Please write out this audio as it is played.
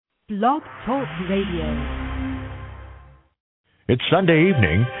Blog Talk Radio. It's Sunday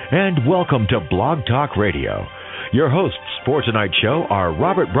evening, and welcome to Blog Talk Radio. Your hosts for tonight's show are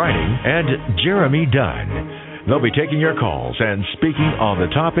Robert Brining and Jeremy Dunn. They'll be taking your calls and speaking on the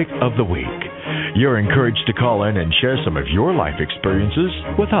topic of the week. You're encouraged to call in and share some of your life experiences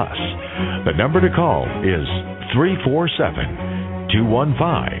with us. The number to call is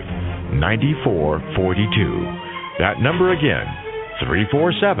 347-215-9442. That number again,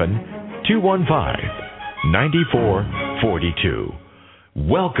 347-215-9442.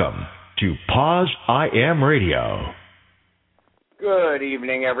 Welcome to Pause I Am Radio. Good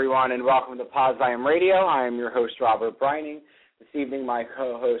evening, everyone, and welcome to Pause I Am Radio. I am your host, Robert Brining. This evening, my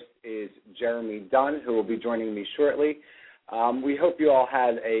co-host is Jeremy Dunn, who will be joining me shortly. We hope you all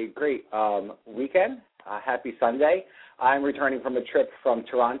had a great weekend. Happy Sunday. I'm returning from a trip from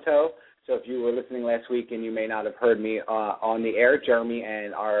Toronto, so if you were listening last week and you may not have heard me on the air, Jeremy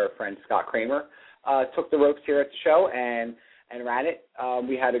and our friend Scott Kramer took the ropes here at the show and ran it.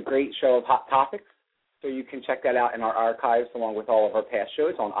 We had a great show of hot topics, so you can check that out in our archives along with all of our past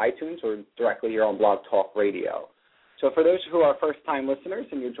shows on iTunes or directly here on Blog Talk Radio. So for those who are first-time listeners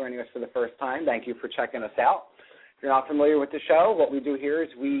and you're joining us for the first time, thank you for checking us out. If you're not familiar with the show, what we do here is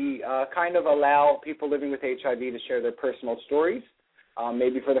we kind of allow people living with HIV to share their personal stories,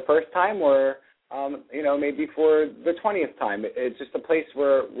 maybe for the first time or, maybe for the 20th time. It's just a place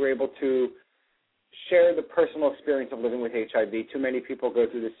where we're able to share the personal experience of living with HIV. Too many people go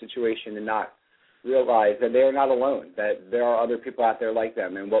through this situation and not realize that they are not alone, that there are other people out there like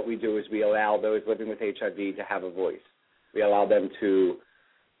them. And what we do is we allow those living with HIV to have a voice. We allow them to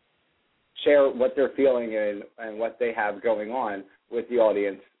share what they're feeling and what they have going on with the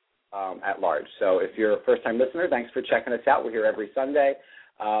audience at large. So if you're a first-time listener, thanks for checking us out. We're here every Sunday,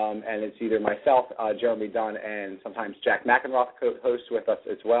 and it's either myself, Jeremy Dunn, and sometimes Jack McEnroth hosts with us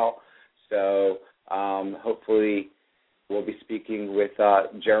as well. So hopefully we'll be speaking with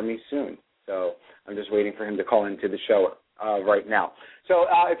Jeremy soon. So I'm just waiting for him to call into the show right now. So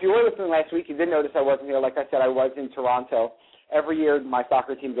if you were listening last week, you did notice I wasn't here. Like I said, I was in Toronto. Every year my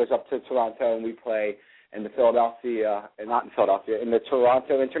soccer team goes up to Toronto and we play in the Toronto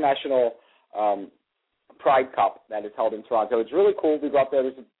International Pride Cup that is held in Toronto. It's really cool. We go up there.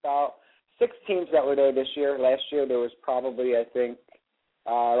 There's about 6 teams that were there this year. Last year there was probably, I think,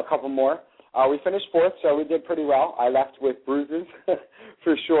 a couple more. We finished 4th, so we did pretty well. I left with bruises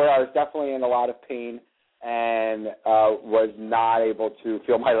for sure. I was definitely in a lot of pain and was not able to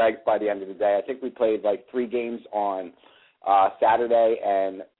feel my legs by the end of the day. I think we played like 3 games on Saturday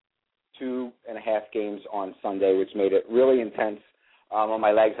and 2.5 games on Sunday, which made it really intense on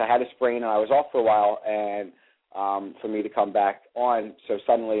my legs. I had a sprain and I was off for a while, and for me to come back on so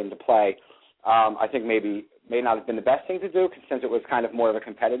suddenly into play, I think may not have been the best thing to do since it was kind of more of a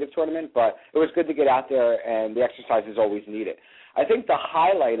competitive tournament, but it was good to get out there, and the exercise is always needed. I think the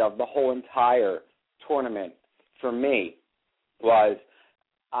highlight of the whole entire tournament for me was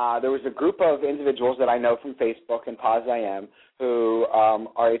there was a group of individuals that I know from Facebook and Pause I Am who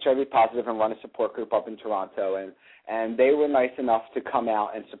are HIV positive and run a support group up in Toronto, and they were nice enough to come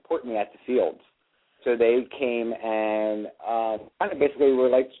out and support me at the fields. So they came and kind of basically were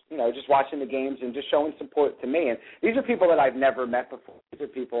like, just watching the games and just showing support to me. And these are people that I've never met before. These are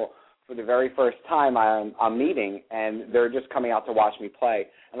people for the very first time I'm meeting, and they're just coming out to watch me play.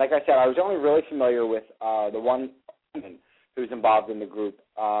 And like I said, I was only really familiar with the one woman who's involved in the group,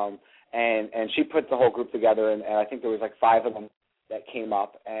 and she put the whole group together, and I think there was like 5 of them that came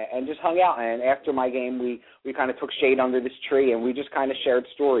up and just hung out. And after my game, we kind of took shade under this tree, and we just kind of shared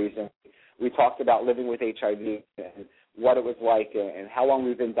stories, and we talked about living with HIV and what it was like and how long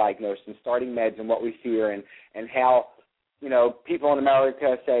we've been diagnosed and starting meds and what we fear and how, people in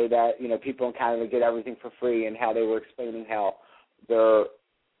America say that, people in Canada get everything for free, and how they were explaining how their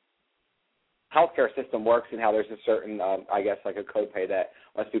healthcare system works and how there's a certain, like a copay that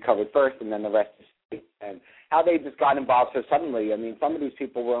must be covered first and then the rest is free, and how they just got involved so suddenly. I mean, some of these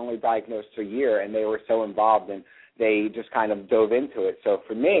people were only diagnosed a year, and they were so involved, and they just kind of dove into it. So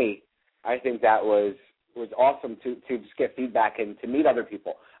for me, I think that was awesome to just get feedback and to meet other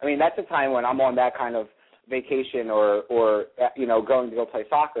people. I mean, that's a time when I'm on that kind of vacation or going to go play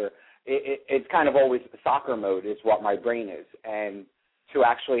soccer. It's kind of always soccer mode is what my brain is. And to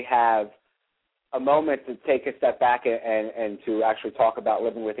actually have a moment to take a step back and to actually talk about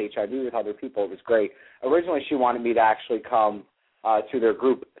living with HIV with other people, it was great. Originally, she wanted me to actually come to their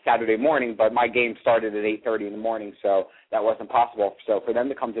group Saturday morning, but my game started at 8:30 in the morning, so that wasn't possible. So for them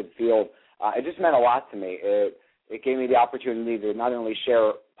to come to the field, it just meant a lot to me. It gave me the opportunity to not only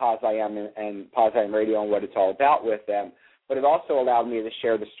share Pause I Am and Pause I Am Radio and what it's all about with them, but it also allowed me to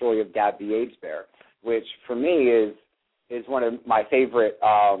share the story of Dab the AIDS Bear, which for me is one of my favorite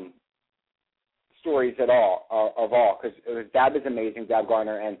stories of all, because Dab is amazing, Dab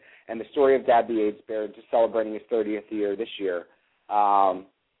Garner, and the story of Dab the AIDS Bear, just celebrating his 30th year this year.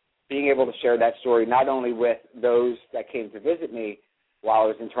 Being able to share that story not only with those that came to visit me while I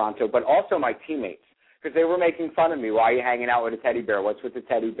was in Toronto, but also my teammates, because they were making fun of me. Why are you hanging out with a teddy bear? What's with the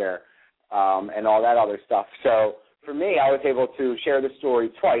teddy bear? And all that other stuff. So for me, I was able to share the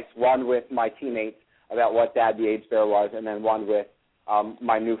story twice, one with my teammates about what Dab the AIDS Bear was, and then one with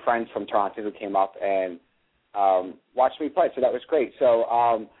my new friends from Toronto who came up and watched me play. So that was great.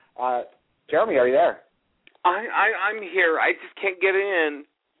 So, Jeremy, are you there? I'm here. I just can't get in.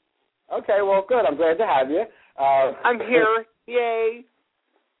 Okay, well, good. I'm glad to have you. I'm here. Yay.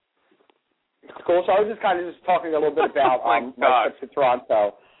 Cool. So I was just kind of talking a little bit about my trip to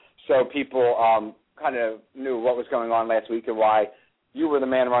Toronto, so people kind of knew what was going on last week and why you were the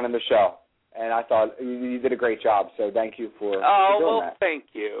man running the show. And I thought you did a great job, so thank you for doing that. Thank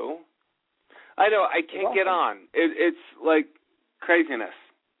you. I know, I can't get on. It's like craziness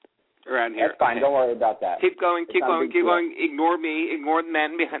around here. That's fine. Don't worry about that. Keep going. Ignore me. Ignore the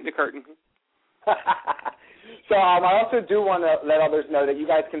man behind the curtain. So I also do want to let others know that you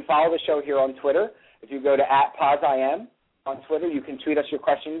guys can follow the show here on Twitter. If you go to @PosIM on Twitter, you can tweet us your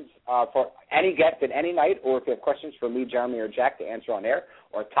questions for any guest at any night, or if you have questions for me, Jeremy, or Jack to answer on air,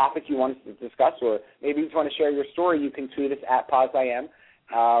 or a topic you want us to discuss, or maybe you just want to share your story, you can tweet us @PosIM,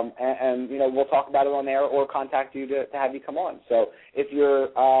 and we'll talk about it on air or contact you to have you come on. So if you're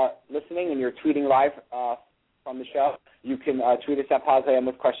listening and you're tweeting live from the show, you can tweet us @PosIM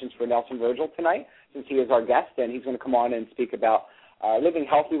with questions for Nelson Vergel tonight, since he is our guest, and he's going to come on and speak about living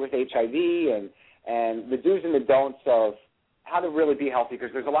healthy with HIV and the do's and the don'ts of how to really be healthy,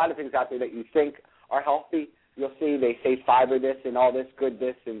 because there's a lot of things out there that you think are healthy. You'll see they say fiber this and all this, good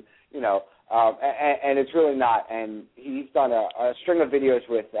this, and, and it's really not. And he's done a string of videos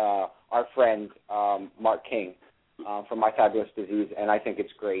with our friend Mark King from My Fabulous Disease, and I think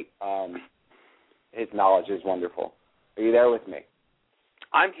it's great. His knowledge is wonderful. Are you there with me?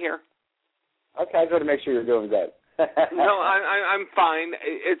 I'm here. Okay, I just want to make sure you're doing good. No, I'm fine.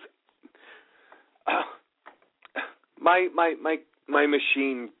 It's my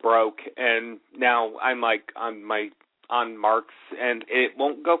machine broke, and now I'm like on Mark's, and it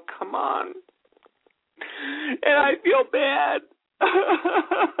won't go. Come on, and I feel bad.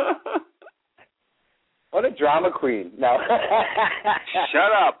 What a drama queen! No,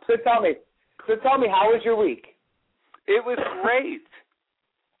 shut up. So tell me, how was your week? It was great.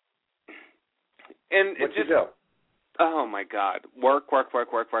 And what'd you do? Oh my God, work.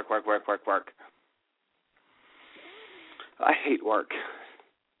 I hate work.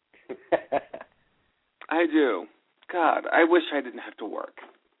 I do. God, I wish I didn't have to work.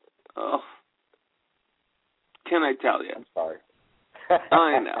 Oh, can I tell you? I'm sorry.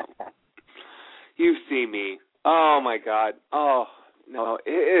 I know. You see me. Oh my God. Oh no,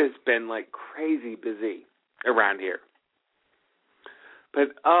 it has been like crazy busy around here.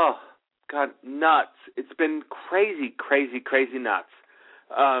 But oh God, nuts! It's been crazy nuts.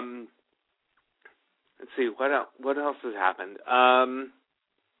 Let's see, what else has happened?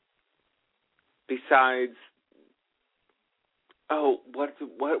 Besides, what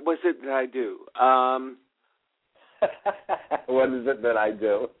was it that I do? What is it that I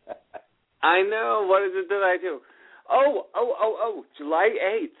do? I know, what is it that I do? Oh, July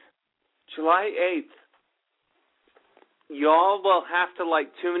 8th. Y'all will have to,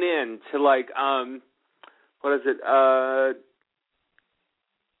 tune in to, what is it,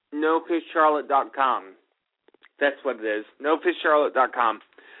 NoFishCharlotte.com. That's what it is, NoFishCharlotte.com.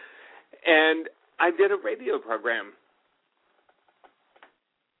 And I did a radio program.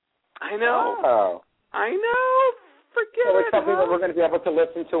 I know. Oh. I know. Forget it. It's something that we're going to be able to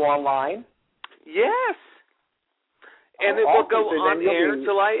listen to online? Yes. And it will go on air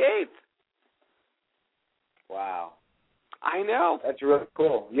July 8th. Wow. I know. That's really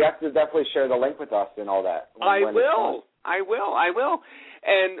cool. You have to definitely share the link with us and all that. I will.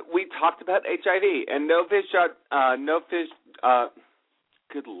 And we talked about HIV and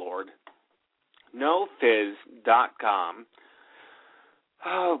good Lord, NoFizz.com.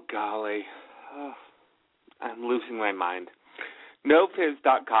 Oh, golly. Oh, I'm losing my mind.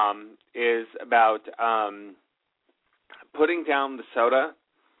 NoFizz.com is about putting down the soda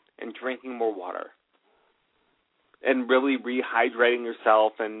and drinking more water and really rehydrating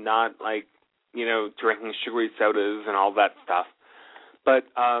yourself and not, drinking sugary sodas and all that stuff. But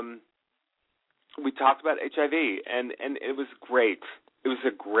we talked about HIV, and it was great. It was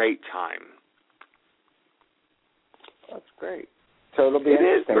a great time. That's great. So it'll be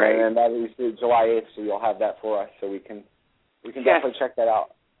interesting. And that is July 8th, so you'll have that for us, so we can definitely check that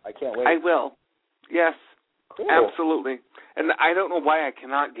out. I can't wait. I will. Yes. Cool. Absolutely. And I don't know why I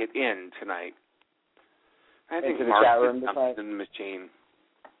cannot get in tonight. I think Into the Mark chat room did tonight? something in the machine.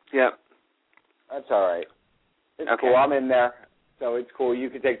 Yep. That's all right. It's okay. cool. I'm in there, so it's cool. You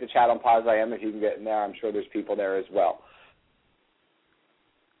can take the chat on pause. I am if you can get in there. I'm sure there's people there as well,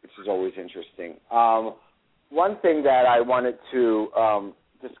 which is always interesting. One thing that I wanted to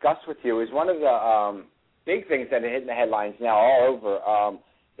discuss with you is one of the big things that are hitting the headlines now all over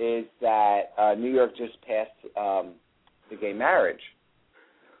is that New York just passed the gay marriage.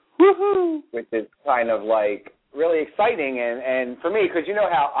 Woohoo! Which is kind of like really exciting. And for me, because you know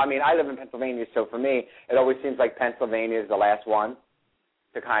how, I mean, I live in Pennsylvania, so for me, it always seems like Pennsylvania is the last one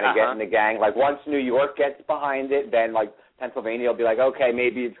to kind of get in the gang. Like once New York gets behind it, then like Pennsylvania will be like, okay,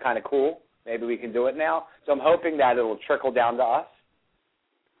 maybe it's kind of cool. Maybe we can do it now. So I'm hoping that it'll trickle down to us.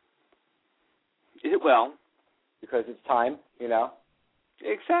 It will. Because it's time, you know?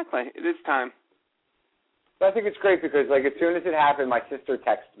 Exactly. It is time. But I think it's great because, like, as soon as it happened, my sister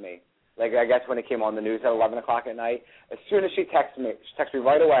texted me. Like, I guess when it came on the news at 11 o'clock at night, as soon as she texted me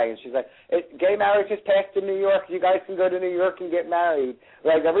right away, and she's like, gay marriage is passed in New York. You guys can go to New York and get married.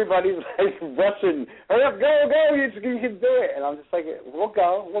 Like, everybody's, like, rushing. Hurry up, go, you can do it. And I'm just like, we'll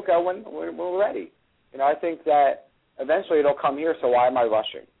go when we're ready. You know, I think that eventually it'll come here, so why am I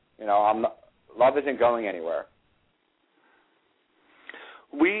rushing? You know, love isn't going anywhere.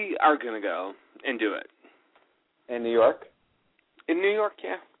 We are going to go and do it. In New York? In New York,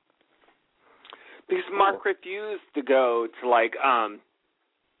 yeah. Because Mark refused to go to, like,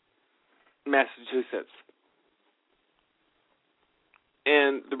 Massachusetts.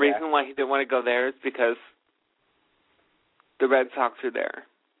 And the reason why he didn't want to go there is because the Red Sox are there.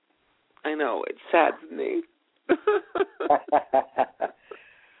 I know, it saddens me.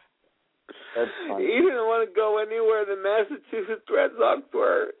 That's funny. He didn't want to go anywhere the Massachusetts Red Sox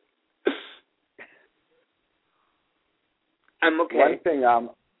were. I'm okay. One thing,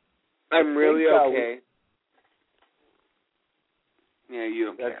 I'm really okay. Yeah, you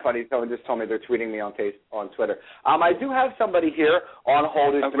don't That's care. funny. Someone just told me they're tweeting me on Twitter. I do have somebody here on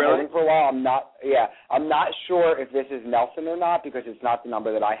hold who's been holding for a while. I'm not sure if this is Nelson or not because it's not the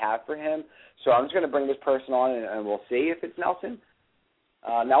number that I have for him. So I'm just going to bring this person on and we'll see if it's Nelson.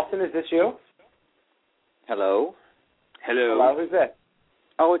 Nelson, is this you? Hello. Hello, who's this?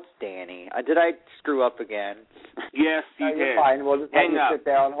 Oh, it's Danny. Did I screw up again? Yes, you did. You're fine. We'll just let you sit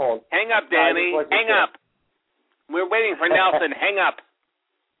there on hold. Hang up, Danny. Hang up. We're waiting for Nelson. Hang up.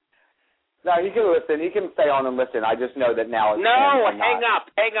 No, he can listen. He can stay on and listen. I just know that now it's hang up.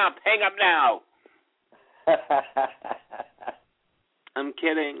 Hang up now. I'm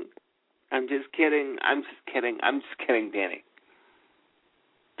kidding. I'm just kidding, Danny.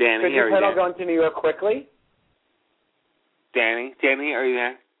 Danny, could you plan on going to New York quickly? Danny, are you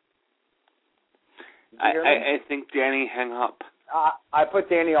there? I think Danny hung up. I put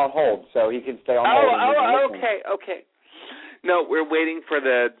Danny on hold so he can stay on hold. Okay. No, we're waiting for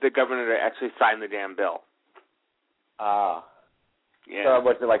the governor to actually sign the damn bill. Yeah. So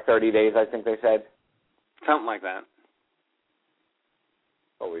what's it, like 30 days, I think they said? Something like that.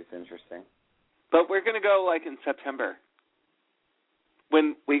 Always interesting. But we're going to go, like, in September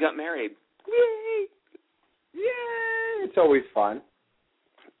when we got married. Yay! Yay! It's always fun.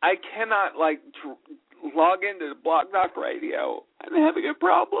 I cannot, like, log into the Blog Talk Radio. I'm having a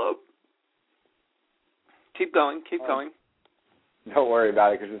problem. Keep going. Don't worry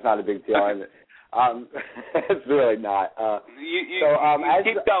about it because it's not a big deal. It's really not.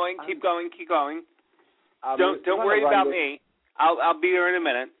 Keep going. Don't worry about me. I'll be here in a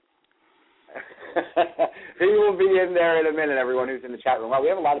minute. He will be in there in a minute, everyone who's in the chat room. Well, we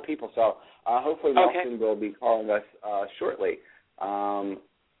have a lot of people, so hopefully Nelson will be calling us shortly.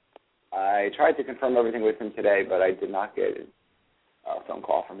 I tried to confirm everything with him today, but I did not get a phone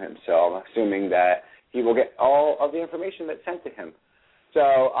call from him, so I'm assuming that he will get all of the information that's sent to him. So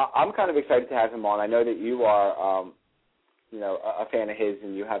I'm kind of excited to have him on. I know that you are a fan of his,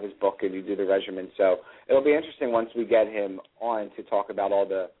 and you have his book, and you do the regimen. So it'll be interesting once we get him on to talk about all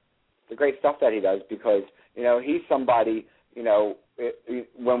the great stuff that he does because, he's somebody,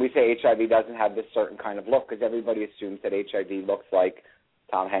 when we say HIV doesn't have this certain kind of look, because everybody assumes that HIV looks like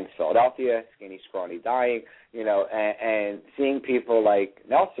Tom Hanks' Philadelphia, skinny, scrawny, dying, and seeing people like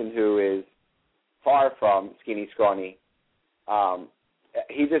Nelson, who is far from skinny, scrawny,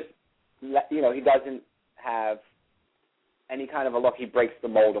 he just, he doesn't have any kind of a look. He breaks the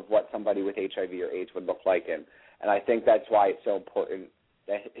mold of what somebody with HIV or AIDS would look like, and I think that's why it's so important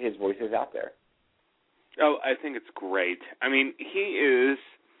that his voice is out there. Oh, I think it's great. I mean, he is.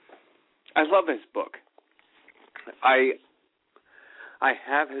 I love his book. I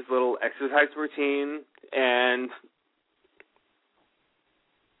have his little exercise routine, and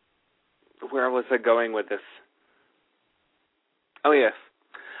where was I going with this? Oh, yes.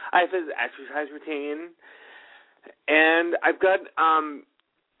 I have his exercise routine, and I've got,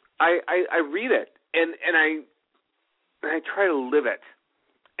 I read it, and I try to live it.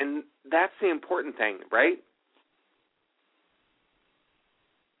 And that's the important thing, right?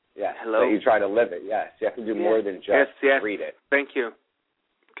 Yes. Hello? So you try to live it, yes. You have to do more than just read it. Thank you.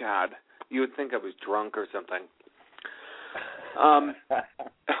 God, you would think I was drunk or something.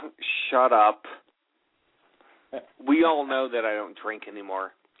 Shut up. We all know that I don't drink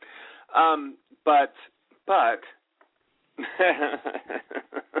anymore. But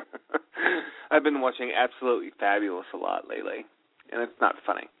I've been watching Absolutely Fabulous a lot lately, and it's not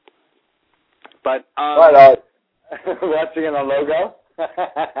funny. But watching it on Logo?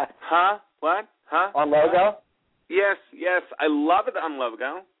 Huh? What? Huh? On Logo? Yes, I love it on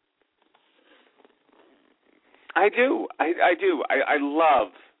Logo. I do. I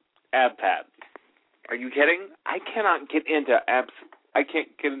love AbFab. Are you kidding? I cannot get into abs. I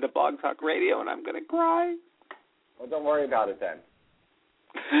can't get into Blog Talk Radio, and I'm gonna cry. Well, don't worry about it then.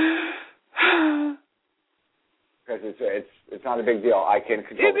 Because it's not a big deal. I can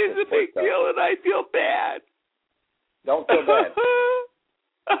control it. It is a big deal, and I feel bad. Don't feel bad.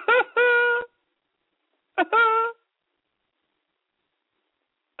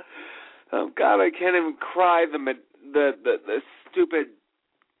 Oh God, I can't even cry. The stupid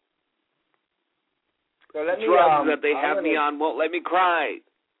drugs that they have me on won't let me cry.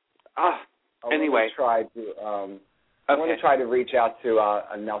 Anyway, I'm going to try to reach out to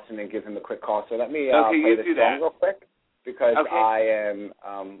Nelson and give him a quick call. So let me play this song real quick because I am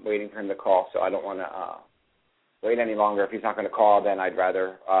waiting for him to call. So I don't want to wait any longer. If he's not going to call, then I'd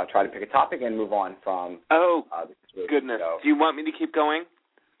rather try to pick a topic and move on from. The situation. Goodness! So, do you want me to keep going?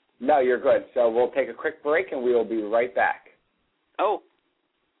 No, you're good. So we'll take a quick break and we will be right back. Oh.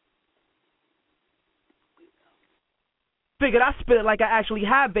 Figured I spit it like I actually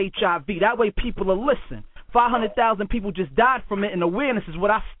have HIV. That way people will listen. 500,000 people just died from it, and awareness is what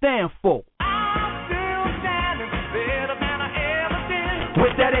I stand for. I'm still standing better than I ever did.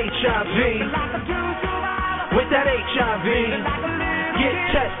 With that HIV. With that HIV. Get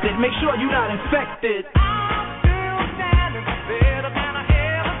tested. Make sure you're not infected. I'm still standing better than I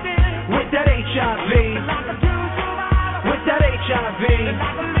ever did. With that HIV. With that HIV.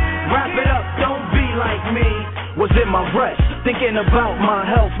 Wrap it up. Don't be like me. Was in my rest, thinking about my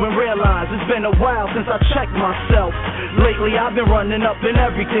health, when realized it's been a while since I checked myself. Lately I've been running up in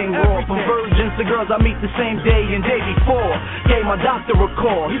everything raw, from virgins to girls I meet the same day and day before. Gave my doctor a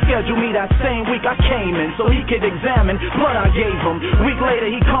call, he scheduled me that same week I came in so he could examine blood I gave him. Week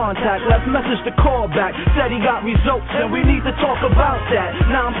later he contact, left message to call back, said he got results and we need to talk about that.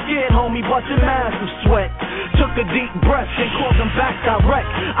 Now I'm scared, homie, busting massive sweat. Took a deep breath and called him back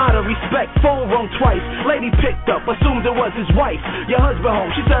direct. Out of respect, phone rung twice, lady picked up, assumed it was his wife. Your husband home,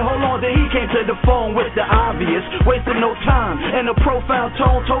 she said hold on, then he came to the phone with the obvious, wasted no time, and a profound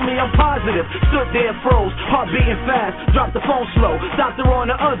tone told me I'm positive. Stood there froze, heart beating fast, dropped the phone slow, doctor on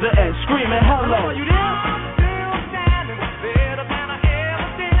the other end screaming hello. Are you there? I'm still standing better than I ever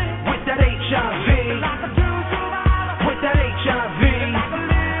did. With that HIV. With that HIV.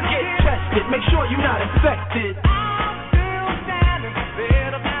 Get tested, make sure you're not infected. I'm still standing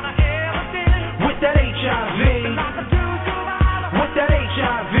better than I ever did. With that HIV. With that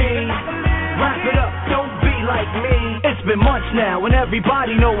HIV. Wrap it up, don't be like me. It's been months now and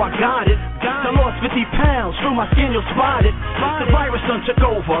everybody know I got it. I lost 50 pounds, through my skin you'll spot it. The virus done took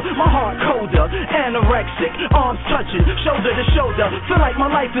over, my heart colder, anorexic, arms touching, shoulder to shoulder. Feel like my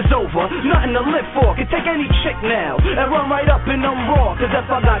life is over, nothing to live for. Can take any chick now and run right up and I'm raw. Cause if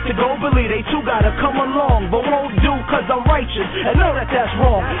I got to go, believe they too gotta come along. But won't do cause I'm righteous and know that that's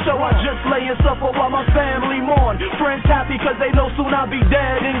wrong. So I just lay and suffer while my family mourn. Friends happy cause they know soon I'll be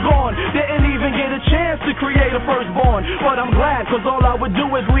dead and gone. Didn't even get a chance to create a firstborn. But I'm glad cause all I would do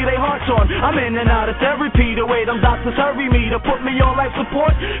is leave their hearts on. I'm in and out of therapy, the way them doctors hurry me to put me on life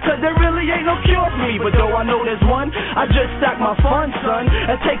support, cause there really ain't no cure for me. But though I know there's one, I just stack my funds, son,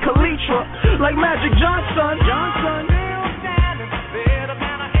 and take Kalitra like Magic Johnson.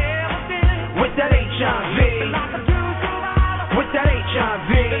 With that HIV. With that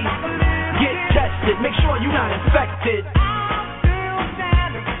HIV. Get tested, make sure you're not infected.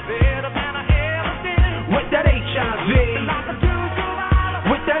 With that HIV.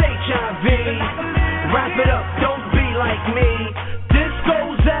 With that HIV. Wrap it up, don't be like me. This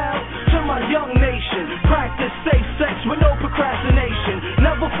goes out to my young nation.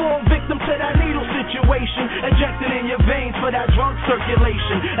 inspiration, injected in your veins for that drug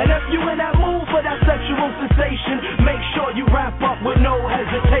circulation. And if you in that mood for that sexual sensation, make sure you wrap up with no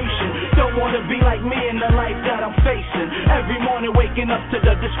hesitation. Don't wanna be like me in the life that I'm facing. Every morning waking up to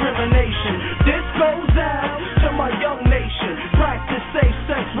the discrimination. This goes out to my young nation. Practice safe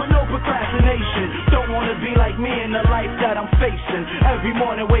sex with no procrastination. Don't wanna be like me in the life that I'm facing. Every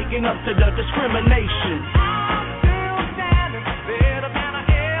morning waking up to the discrimination. I'm still standing better than I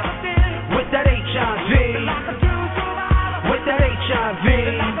ever did. With that HIV, with that HIV,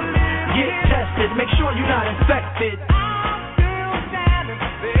 get tested, make sure you're not infected. I'm still standing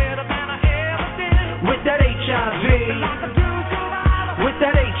better than I ever did. With that HIV, with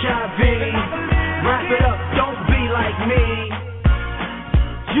that HIV, wrap it up, don't be like me.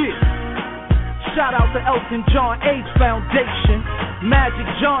 Yeah. Shout out to Elton John AIDS Foundation, Magic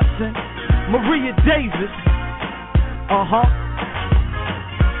Johnson, Maria Davis.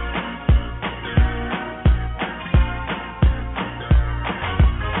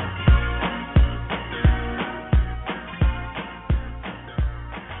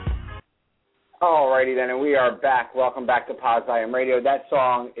 Alrighty then, and we are back. Welcome back to Paz IM Radio. That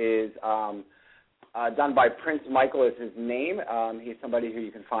song is done by Prince Michael is his name. He's somebody who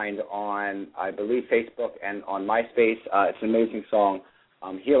you can find on, I believe, Facebook and on MySpace. It's an amazing song.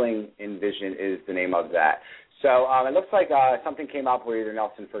 Healing in Vision is the name of that. So it looks like something came up where either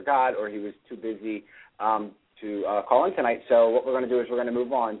Nelson forgot or he was too busy to call in tonight. So what we're going to do is we're going to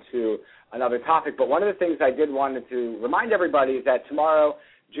move on to another topic. But one of the things I did wanted to remind everybody is that tomorrow,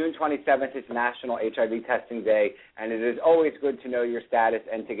 June 27th, is National HIV Testing Day, and it is always good to know your status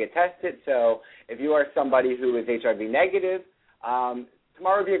and to get tested. So if you are somebody who is HIV negative,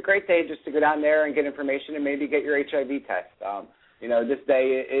 tomorrow would be a great day just to go down there and get information and maybe get your HIV test. This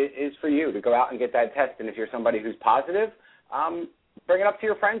day is for you to go out and get that test. And if you're somebody who's positive, bring it up to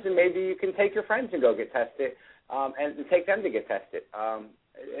your friends, and maybe you can take your friends and go get tested and take them to get tested.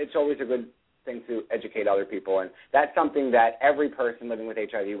 It's always a good thing to educate other people, and that's something that every person living with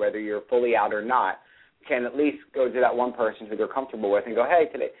HIV, whether you're fully out or not, can at least go to that one person who they're comfortable with and go, hey,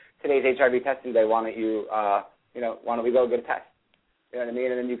 today's HIV testing day, why don't we go get a test? You know what I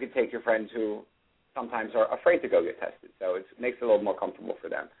mean? And then you could take your friends who sometimes are afraid to go get tested, so it makes it a little more comfortable for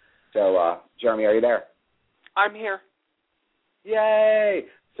them. So, Jeremy, are you there? I'm here. Yay!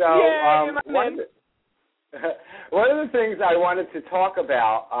 So, Yay, one of the things I wanted to talk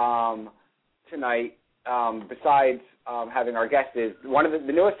about tonight, besides having our guest, is one of the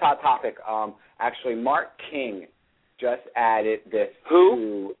newest hot topic. Actually, Mark King just added this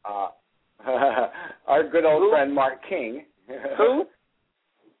to our good old friend Mark King. Who?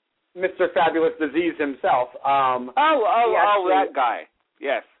 Mr. Fabulous Disease himself. That guy.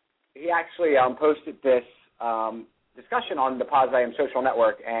 Yes. He actually posted this discussion on the Paz IM social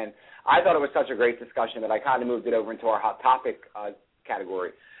network, and I thought it was such a great discussion that I kind of moved it over into our hot topic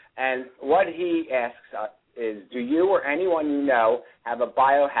category. And what he asks is, do you or anyone you know have a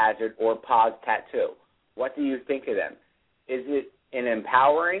biohazard or Paz tattoo? What do you think of them? Is it an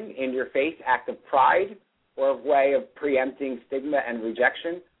empowering, in-your-face act of pride, or a way of preempting stigma and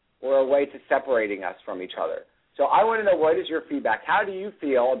rejection, or a way to separating us from each other? So I want to know, what is your feedback? How do you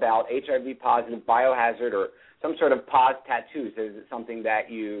feel about HIV-positive biohazard or some sort of Paz tattoos? Is it something that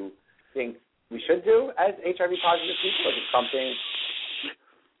you think we should do as HIV-positive people? Is it something...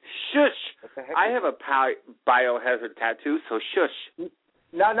 Shush. I have a biohazard tattoo, so shush.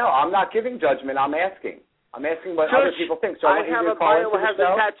 No, I'm not giving judgment. I'm asking what other people think. So I have a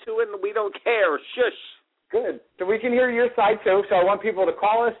biohazard tattoo, and we don't care. Shush. Good. So we can hear your side, too. So I want people to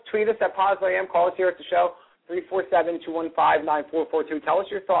call us, tweet us at PazIM, call us here at the show, 347-215-9442. Tell us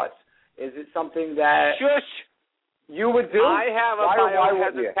your thoughts. Is it something that you would do? I have a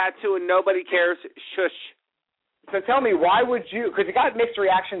biohazard tattoo, and nobody cares. Shush. So tell me, why would you, because you got mixed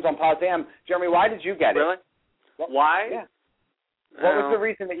reactions on PazIM. Jeremy, why did you get it? Really? Why? Yeah. What was the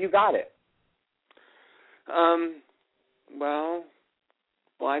reason that you got it? Well,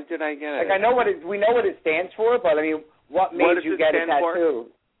 why did I get it? Like, we know what it stands for, but I mean, what made you get a tattoo?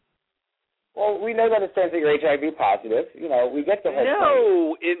 Well, we know that it stands that you're HIV positive. You know, we get the whole thing.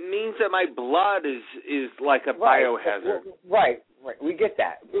 No, it means that my blood is like a biohazard. Right. We get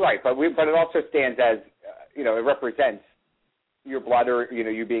that. Right, but it also stands as, it represents your blood or,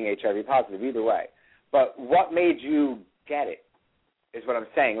 you being HIV positive, either way. But what made you get it is what I'm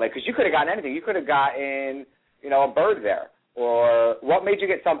saying. Like, because you could have gotten anything. You could have gotten, a bird there. Or what made you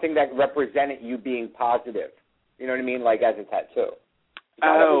get something that represented you being positive? You know what I mean? Like, as a tattoo.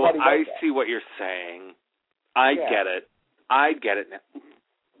 Oh, I see what you're saying. I get it. I get it now.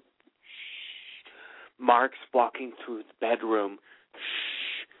 Mark's walking through his bedroom.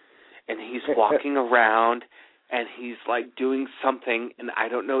 and he's walking around, and he's like doing something, and I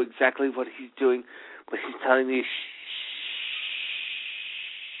don't know exactly what he's doing, but he's telling me, shh.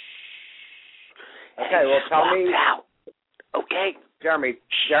 Okay, well, tell me. Out. Okay. Jeremy,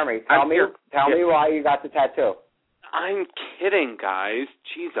 tell me why you got the tattoo. I'm kidding, guys.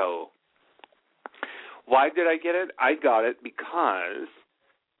 Jeez-o. Why did I get it? I got it because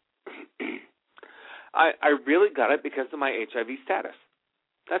I really got it because of my HIV status.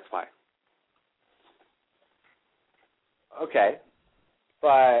 That's why. Okay, but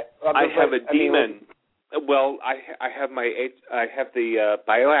I have a demon. Well, I have the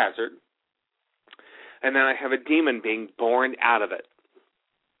biohazard, and then I have a demon being born out of it,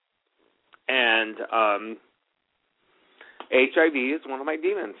 and HIV is one of my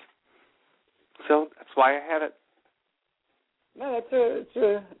demons. So that's why I have it. No, it's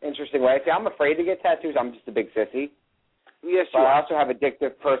a interesting way. See, I'm afraid to get tattoos. I'm just a big sissy. Yes, but I also have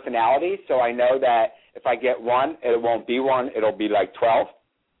addictive personality, so I know that if I get one, it won't be one. It'll be like 12.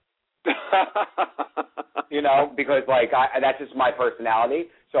 Because that's just my personality.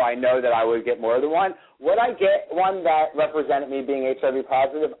 So I know that I would get more than one. Would I get one that represented me being HIV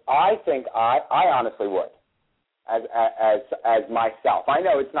positive? I think I honestly would. As myself. I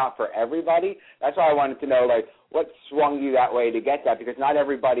know it's not for everybody. That's why I wanted to know, what swung you that way to get that, because not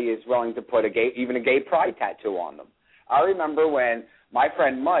everybody is willing to put even a gay pride tattoo on them. I remember when my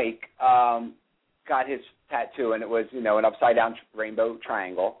friend Mike got his tattoo, and it was, an upside-down rainbow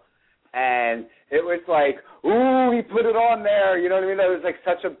triangle, and it was like, ooh, he put it on there, you know what I mean? It was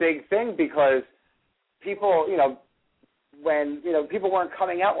such a big thing because people, when, people weren't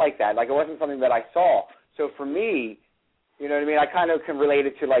coming out like that. It wasn't something that I saw. So for me, you know what I mean, I kind of can relate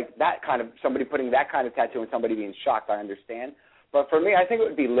it to that kind of, somebody putting that kind of tattoo and somebody being shocked, I understand. But for me, I think it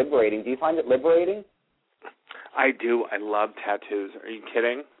would be liberating. Do you find it liberating? I do. I love tattoos. Are you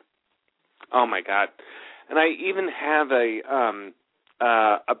kidding? Oh, my God. And I even have a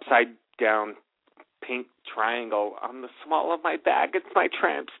upside-down pink triangle on the small of my back. It's my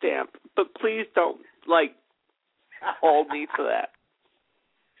tramp stamp. But please don't, hold me to that.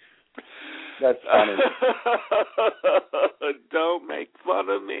 That's funny. Don't make fun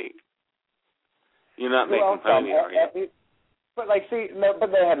of me. You're not making fun of me, are you? But but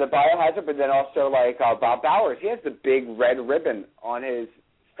they have the biohazard, but then also Bob Bowers. He has the big red ribbon on his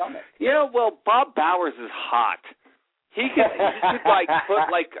stomach. Yeah, well, Bob Bowers is hot. He could put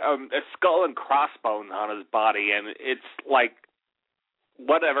a skull and crossbones on his body, and it's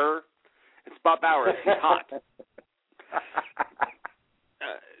whatever. It's Bob Bowers. He's hot.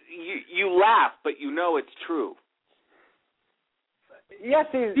 You laugh, but you know it's true. Yes,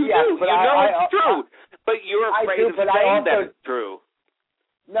 you do. It's true, but you're afraid of saying that it's true.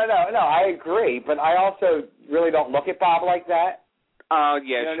 No, I agree, but I also really don't look at Bob like that. Oh,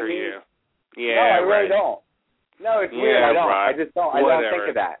 yeah, sure you do. Yeah, no, I really don't. No, it's weird. I don't. Right. I just don't. I don't think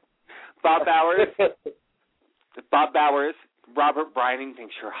of that. Bob Bowers, Robert Brining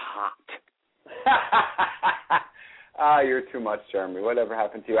thinks you're hot. You're too much, Jeremy. Whatever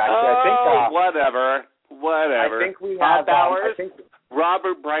happened to you? Actually, I think whatever. I think we Bob have Bowers.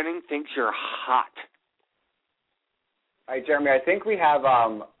 Robert Brining thinks you're hot. All right, Jeremy. I think we have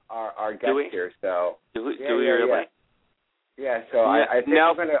our guest here. So do we really? Yeah. So I think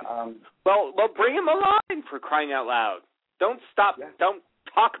we're gonna. Well, bring him along for crying out loud. Don't stop. Yeah. Don't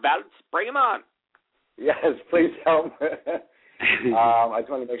talk about it. Just bring him on. Yes, please help. I just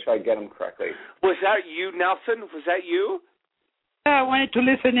want to make sure I get him correctly. Was that you, Nelson? Was that you? Yeah, I wanted to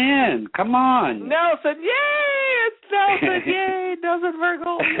listen in. Come on. Nelson, yay! It's Nelson, yay! Nelson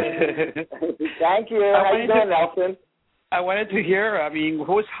Vergel. Thank you. How you doing, Nelson? I wanted to hear,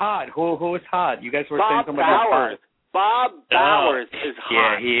 who's hot? Who's hot? You guys were saying somebody Bowers. Bob Bowers is hot.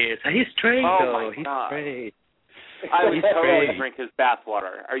 Yeah, he is. He's straight, though. My God. He's straight. I would totally drink his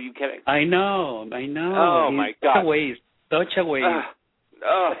bathwater. Are you kidding? I know. Oh, my God. Such a waste. Such a waste.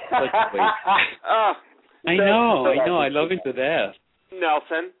 Such a waste. I know. I love him to death.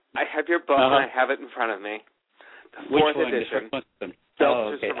 Nelson, I have your book and I have it in front of me. The fourth edition. The first one?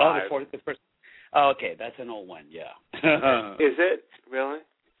 Built to Survive. The first. Oh, okay, that's an old one. Yeah. Is it really?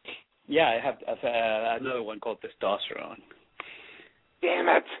 Yeah, I have another one called Testosterone. Damn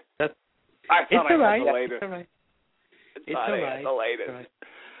it! I thought it's I all right. had the latest. It's all right. It's all right. The latest. Right.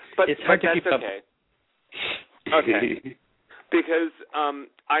 But it's hard to that's keep up. Okay. Okay. Because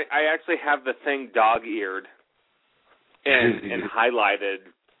I actually have the thing dog-eared and highlighted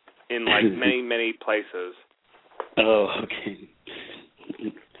in many places. Oh, okay.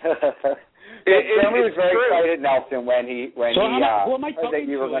 Jeremy was very excited, Nelson, when he who am I talking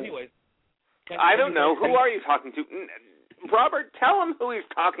to, anyways? I don't know. Who are you talking to? Robert, tell him who he's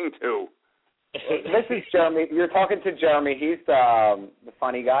talking to. This is Jeremy. You're talking to Jeremy. He's the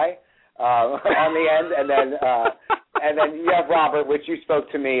funny guy on the end, and then you have Robert, which you spoke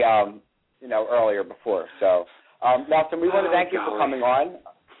to me, earlier before. So, Nelson, we want to thank you for coming on.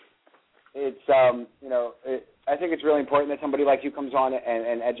 It's I think it's really important that somebody like you comes on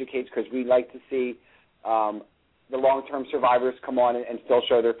and educates, because we like to see the long-term survivors come on and still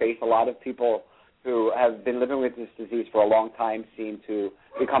show their face. A lot of people who have been living with this disease for a long time seem to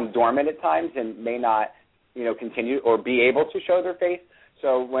become dormant at times and may not, continue or be able to show their face.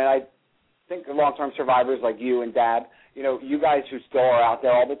 So when I think of long-term survivors like you and Dad, you guys who still are out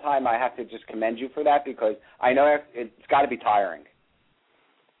there all the time, I have to just commend you for that, because I know it's got to be tiring.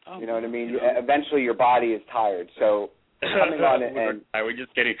 Oh, you know what I mean? Eventually your body is tired. So coming on and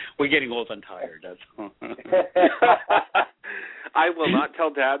we're getting old and tired. That's all. I will not tell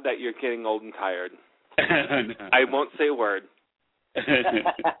Dad that you're getting old and tired. No. I won't say a word.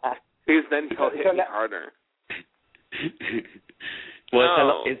 Because then he'll hit me harder.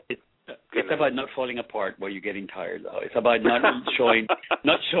 Well, it's about not falling apart while you're getting tired, though. It's about not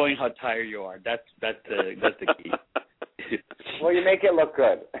showing how tired you are. That's the key. Well, you make it look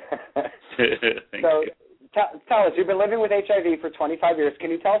good. So tell us, you've been living with HIV for 25 years. Can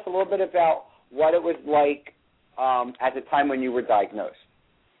you tell us a little bit about what it was like at the time when you were diagnosed?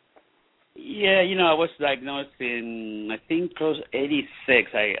 Yeah, I was diagnosed in, I think, close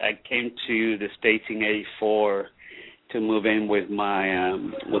 86. I came to the States in 84 to move in with my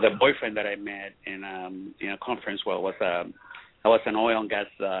with a boyfriend that I met in a conference. Well, I was an oil and gas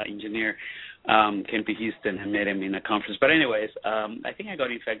engineer. Came to Houston and met him in a conference. But anyways, I think I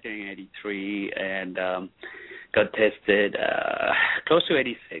got infected in 83 and got tested close to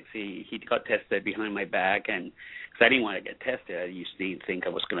 86. He got tested behind my back, and because I didn't want to get tested, I used to think I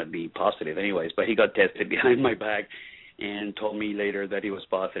was going to be positive anyways. But he got tested behind my back and told me later that he was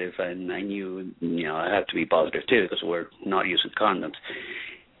positive, and I knew I had to be positive too, because we're not using condoms.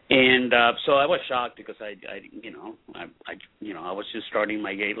 And so I was shocked, because I was just starting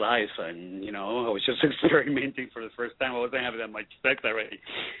my gay life, and I was just experimenting for the first time. I wasn't having that much sex already,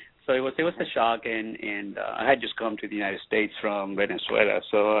 so it was a shock. And I had just come to the United States from Venezuela,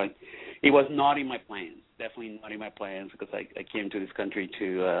 so it was not in my plans. Definitely not in my plans, because I came to this country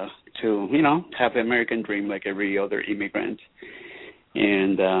to have the American dream like every other immigrant.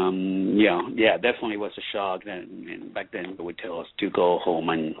 And definitely was a shock. And back then they would tell us to go home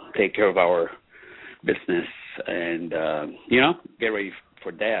and take care of our business and get ready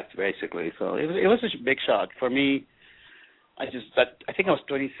for death, basically. So it was a big shock for me. I think I was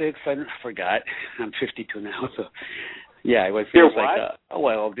 26. I forgot. I'm 52 now, so yeah, it was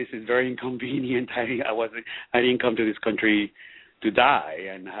like this is very inconvenient. I didn't come to this country to die,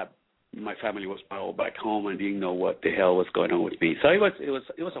 and my family was all back home and didn't know what the hell was going on with me. So it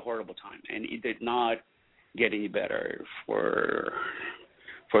was a horrible time, and it did not get any better for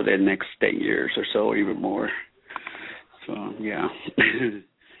the next 10 years or so, even more. So yeah.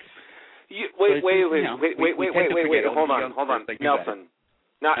 Wait! Hold on, Nelson.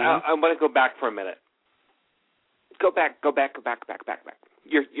 Now I want to go back for a minute. Go back.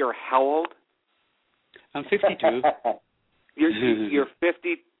 You're how old? I'm 52. You're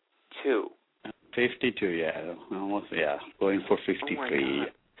 52. 52, yeah, almost, yeah, going for 53.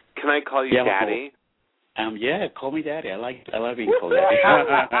 Can I call you Daddy? Yeah, call me Daddy. I love being called Daddy.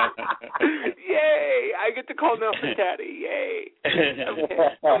 Yay! I get to call Nelson Daddy. Yay!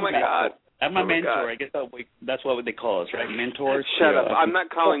 Okay. Oh my God! I'm a mentor. I guess that's what they call us, right? Mentors. Shut up! I'm not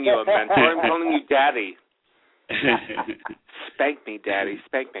calling you a mentor. I'm calling you Daddy. Spank me, Daddy.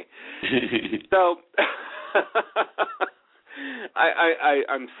 Spank me. So,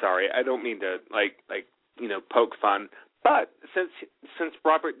 I'm sorry. I don't mean to poke fun, but since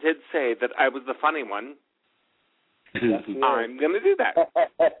Robert did say that I was the funny one, I'm going to do that.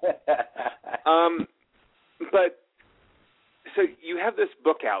 But so you have this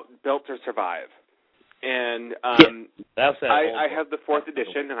book out, Built to Survive, and I have the 4th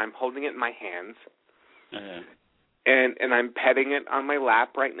edition, and I'm holding it in my hands. And I'm petting it on my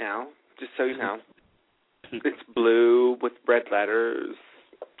lap right now, just so you know. It's blue with red letters,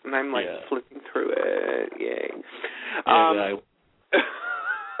 and I'm flipping through it. Yay!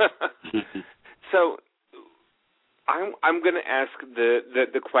 So I'm going to ask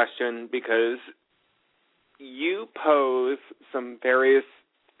the question, because you pose some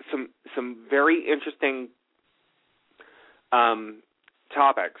very interesting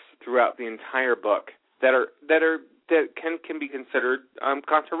topics throughout the entire book that can be considered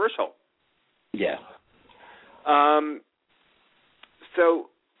controversial. Yeah. So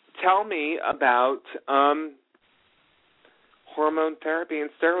tell me about hormone therapy and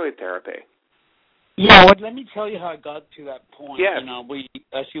steroid therapy. Yeah, well, let me tell you how I got to that point. Yes. You know, we,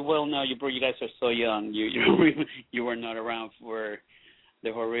 as you well know, you guys are so young. You were not around for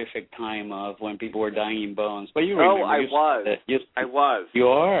the horrific time of when people were dying in bones. But you remember. I was. You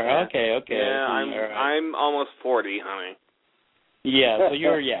are? Yeah. Okay. Yeah, I'm almost 40, honey. Yeah, so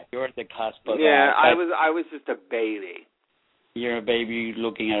you're at the cusp of that. Yeah, I was just a baby. You're a baby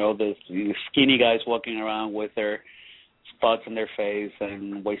looking at all these skinny guys walking around with their spots on their face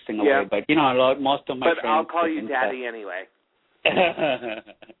and wasting away. But you know, most of my friends. But I'll call you Daddy anyway.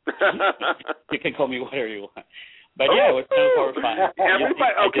 You can call me whatever you want. But yeah, it was kind of horrifying.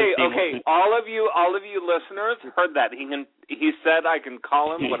 Everybody, okay. All of you listeners heard that. He said I can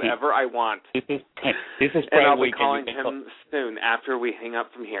call him whatever I want. This is Pride and I'll be Weekend. calling him soon after we hang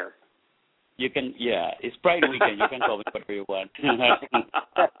up from here. You can, it's Pride Weekend. You can call me whatever you want.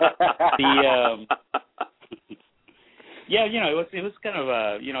 Yeah, you know, it was kind of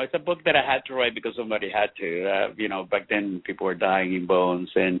it's a book that I had to write because somebody had to. Back then people were dying in bones,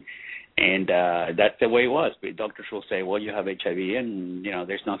 and that's the way it was. Doctors will say, well, you have HIV, and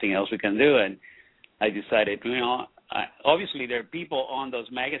there's nothing else we can do. And I decided, obviously there are people on those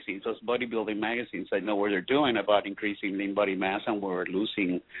magazines, those bodybuilding magazines, that know what they're doing about increasing lean body mass, and we're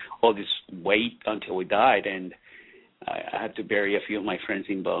losing all this weight until we died. And I had to bury a few of my friends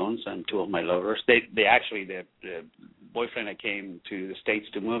in bones and two of my lovers. They actually, the boyfriend I came to the States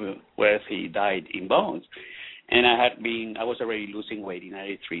to move with, he died in bones. And I was already losing weight in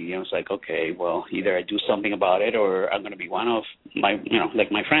 93. I was like, okay, well, either I do something about it or I'm going to be one of my,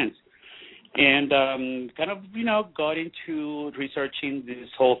 like my friends. And got into researching this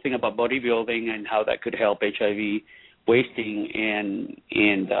whole thing about bodybuilding and how that could help HIV wasting.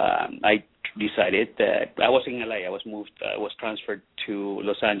 And I decided that I was in LA. I was transferred to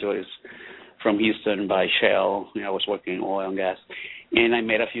Los Angeles from Houston by Shell. I was working in oil and gas. And I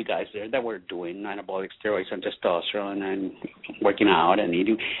met a few guys there that were doing anabolic steroids and testosterone and working out and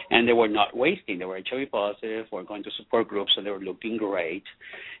eating. And they were not wasting. They were HIV positive, were going to support groups, and they were looking great.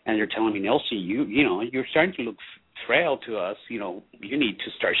 And they're telling me, Nelson, you're starting to look frail to us. You need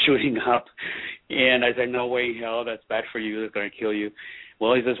to start shooting up. And I said, no way, hell, that's bad for you. It's going to kill you.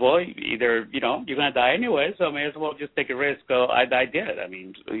 Well, he says, well, either, you're going to die anyway, so I may as well just take a risk. So I did. I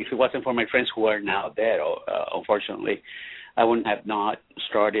mean, if it wasn't for my friends who are now dead, unfortunately, I wouldn't have not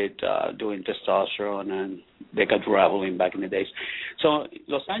started doing testosterone, and they got raveling back in the days. So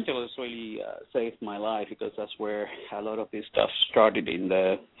Los Angeles really saved my life because that's where a lot of this stuff started in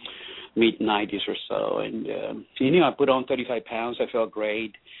the mid-90s or so. And, I put on 35 pounds. I felt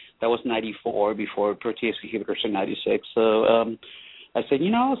great. That was 94 before protease inhibitors in 96. So I said,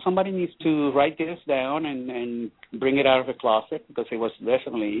 somebody needs to write this down and bring it out of the closet, because it was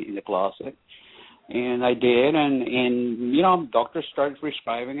definitely in the closet. And I did, and doctors started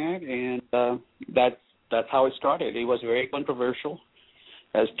prescribing it, and that's how it started. It was very controversial,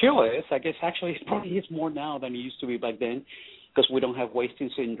 as still is. I guess actually it probably is more now than it used to be back then, because we don't have wasting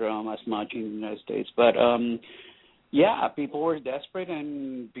syndrome as much in the United States. But people were desperate,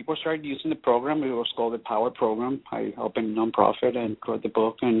 and people started using the program. It was called the Power Program. I opened a nonprofit and wrote the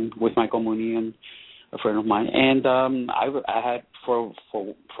book, and with Michael Mooney and a friend of mine. And I had for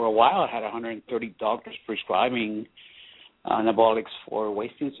a while, I had 130 doctors prescribing anabolics for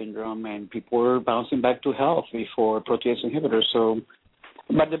wasting syndrome, and people were bouncing back to health before protease inhibitors. So,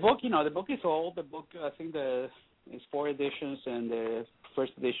 but the book, the book is old. The book, I think it's 4 editions, and the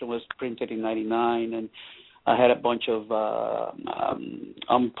first edition was printed in 99, and I had a bunch of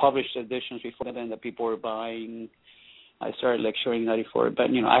unpublished editions before then that people were buying. I started lecturing in 94, but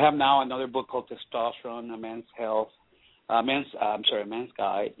I have now another book called Testosterone: A Man's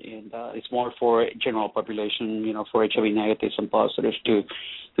Guide, and it's more for general population, for HIV negatives and positives to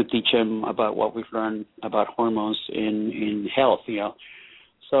teach them about what we've learned about hormones in health,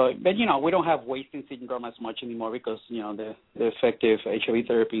 So, but we don't have wasting syndrome as much anymore because the effective HIV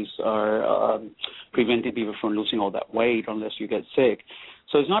therapies are preventing people from losing all that weight unless you get sick.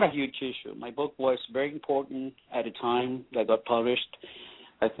 So it's not a huge issue. My book was very important at the time that got published.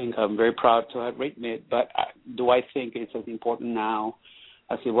 I think I'm very proud to have written it, but do I think it's as important now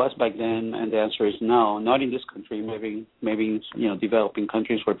as it was back then? And the answer is no, not in this country, maybe developing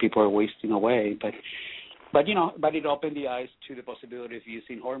countries where people are wasting away, but it opened the eyes to the possibility of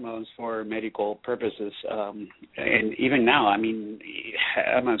using hormones for medical purposes. And even now, I mean,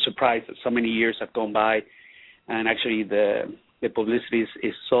 I'm not surprised that so many years have gone by, and actually the publicity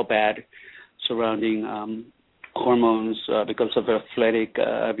is so bad surrounding hormones because of athletic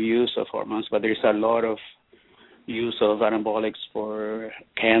abuse of hormones. But there's a lot of use of anabolics for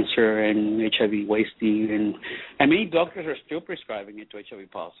cancer and HIV wasting, and many doctors are still prescribing it to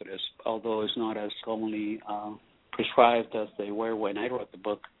HIV positives, although it's not as commonly prescribed as they were when I wrote the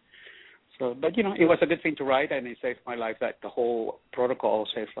book. So, but it was a good thing to write, and it saved my life. That the whole protocol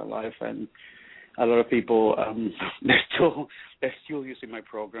saved my life, and a lot of people they're still using my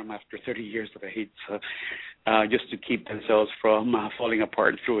program after 30 years of AIDS, just to keep themselves from falling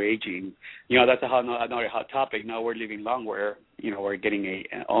apart through aging. That's another hot topic. Now we're living longer. We're getting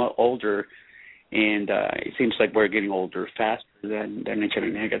older, and it seems like we're getting older faster than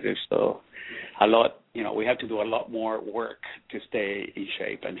HIV negative. So a lot, we have to do a lot more work to stay in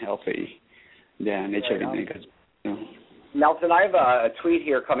shape and healthy than HIV negative. Nelson, I have a tweet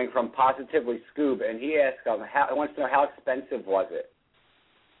here coming from Positively Scoob, and he asked, he wants to know how expensive was it?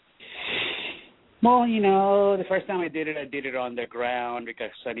 Well, the first time I did it on the ground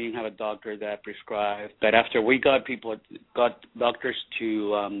because I didn't have a doctor that prescribed. But after we got doctors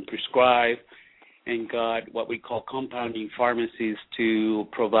to prescribe and got what we call compounding pharmacies to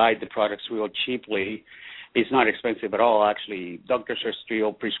provide the products real cheaply, it's not expensive at all, actually. Doctors are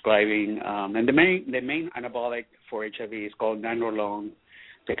still prescribing, and the main anabolic for HIV is called nandrolone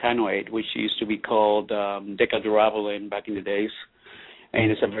decanoate, which used to be called decadurabolin back in the days, and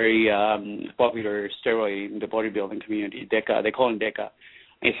it's a very popular steroid in the bodybuilding community. Deca, they call it Deca.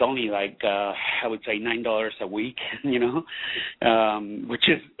 It's only like I would say $9 a week, which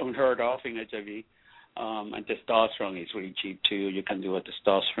is unheard of in HIV. And testosterone is really cheap too. You can do a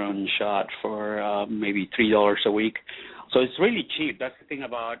testosterone shot for maybe $3 a week. So it's really cheap. That's the thing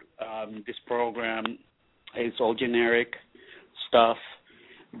about this program. It's all generic stuff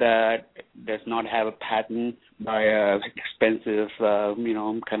that does not have a patent by a expensive,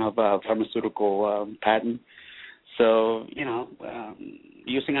 kind of a pharmaceutical patent. So,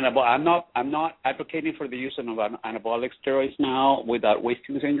 using anabolic, I'm not advocating for the use of anabolic steroids now without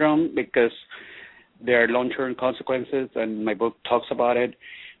wasting syndrome because there are long-term consequences, and my book talks about it.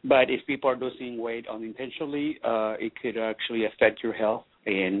 But if people are losing weight unintentionally, it could actually affect your health.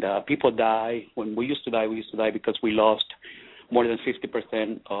 And people die. When we used to die because we lost more than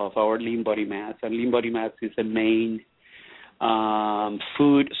 50% of our lean body mass. And lean body mass is the main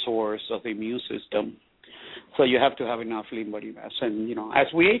food source of the immune system. So you have to have enough lean body mass. And, as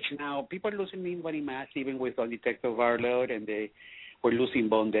we age now, people are losing lean body mass even with undetected viral load, and we're losing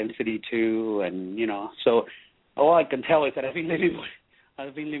bone density too. And, so all I can tell is that I've been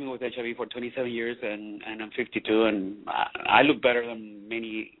living with HIV for 27 years, and I'm 52, and I look better than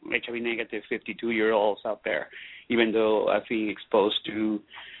many HIV negative 52-year-olds out there, even though I've been exposed to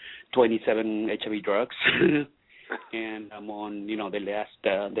 27 HIV drugs. And I'm on,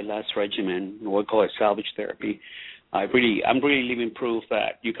 the last regimen, we call it salvage therapy. I'm really living proof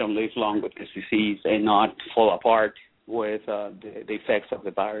that you can live long with this disease and not fall apart with the effects of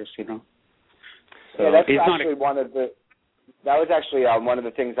the virus, So yeah, that's actually that was actually one of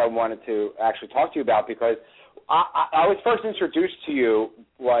the things I wanted to actually talk to you about, because I was first introduced to you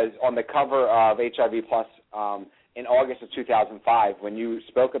was on the cover of HIV Plus in August of 2005 when you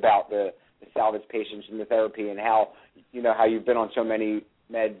spoke about the salvage patients and the therapy and how you've been on so many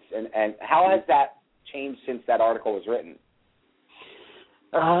meds, and how has that changed since that article was written?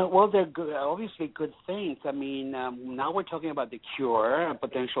 Well, they're good, obviously good things. I mean, now we're talking about the cure, a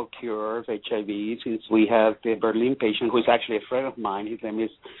potential cure of HIV, since we have the Berlin patient who is actually a friend of mine. His name is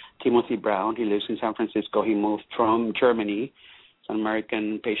Timothy Brown. He lives in San Francisco. He moved from Germany. It's an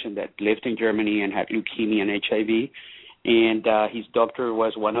American patient that lived in Germany and had leukemia and HIV. And his doctor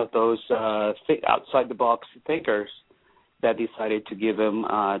was one of those outside-the-box thinkers that decided to give him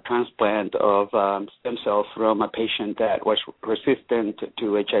a transplant of stem cells from a patient that was resistant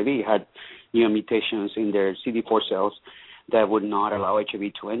to HIV, had mutations in their CD4 cells that would not allow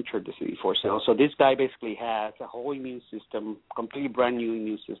HIV to enter the CD4 cells. So this guy basically has a whole immune system, completely brand new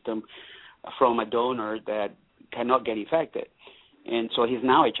immune system from a donor that cannot get infected. And so he's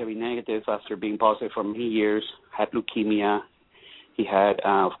now HIV negative after being positive for many years, had leukemia. He had,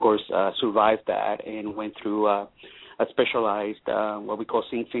 of course, survived that and went through a specialized, what we call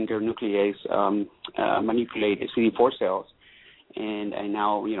zinc finger nuclease, manipulated CD4 cells. And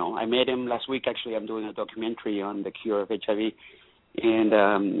now, I met him last week. Actually, I'm doing a documentary on the cure of HIV.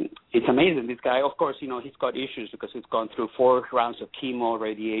 And it's amazing. This guy, of course, he's got issues because he's gone through 4 rounds of chemo,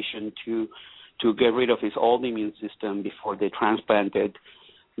 radiation to get rid of his old immune system before they transplanted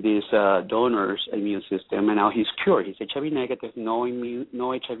this donor's immune system. And now he's cured. He's HIV negative, no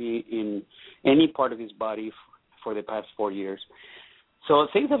HIV in any part of his body for the past 4 years. So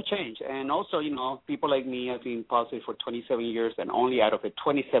things have changed. And also, people like me have been positive for 27 years, and only out of the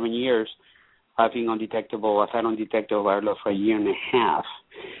 27 years, having undetectable viral load for a year and a half.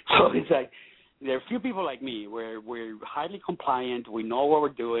 So it's like there are a few people like me where we're highly compliant. We know what we're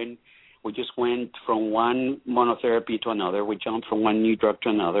doing. We just went from one monotherapy to another. We jumped from one new drug to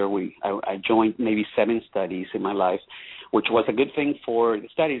another. I joined maybe 7 studies in my life, which was a good thing for the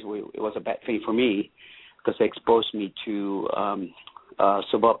studies. It was a bad thing for me because they exposed me to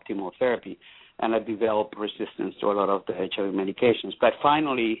suboptimal therapy, and I developed resistance to a lot of the HIV medications. But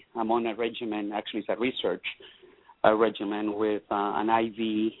finally, I'm on a regimen, actually it's a research regimen with an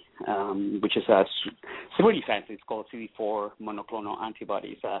IV, which is it's really fancy. It's called CD4 monoclonal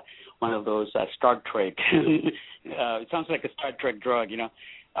antibodies, one of those Star Trek. It sounds like a Star Trek drug,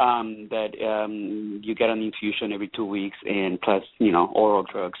 that you get an infusion every 2 weeks, and plus, oral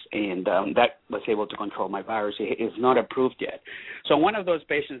drugs, and that was able to control my virus. It is not approved yet. So one of those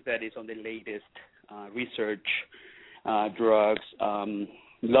patients that is on the latest research drugs.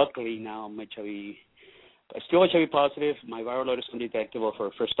 Luckily now I'm still HIV positive. My viral load is undetectable for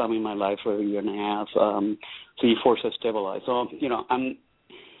the first time in my life for a year and a half. CD4 has stabilized. So,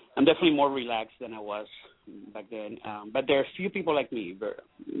 I'm definitely more relaxed than I was back then. But there are a few people like me.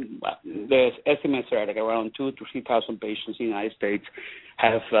 There's estimates are like around 2,000 to 3,000 patients in the United States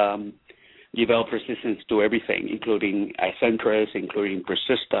have developed resistance to everything, including Icentress, including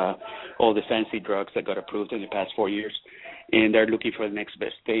Persista, all the fancy drugs that got approved in the past 4 years. And they're looking for the next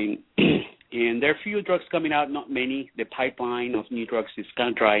best thing. And there are few drugs coming out, not many. The pipeline of new drugs is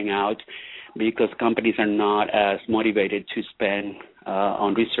kind of drying out because companies are not as motivated to spend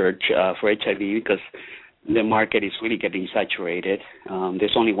on research for HIV because the market is really getting saturated.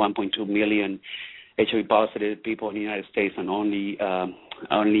 There's only 1.2 million HIV positive people in the United States, and only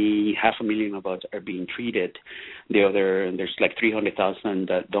 500,000 of us are being treated. There's like 300,000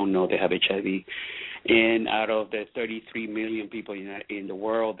 that don't know they have HIV. And out of the 33 million people in the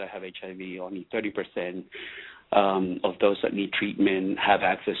world that have HIV, only 30% of those that need treatment have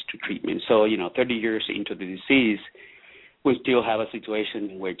access to treatment. So, 30 years into the disease, we still have a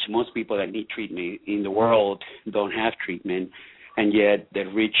situation in which most people that need treatment in the world don't have treatment, and yet they're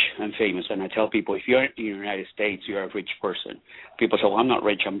rich and famous. And I tell people, if you're in the United States, you're a rich person. People say, well, I'm not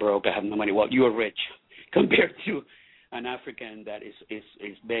rich, I'm broke, I have no money. Well, you're rich compared to an African that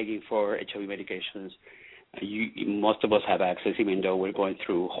is begging for HIV medications. Most of us have access, even though we're going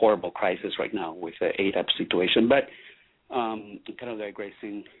through horrible crisis right now with the AIDS situation. But kind of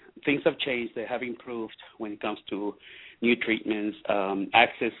digressing, things have changed. They have improved when it comes to new treatments.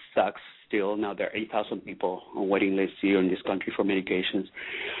 Access sucks still. Now there are 8,000 people on waiting lists here in this country for medications.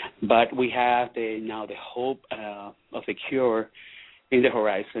 But we have now the hope of a cure in the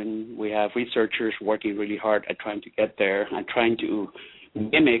horizon. We have researchers working really hard at trying to get there and trying to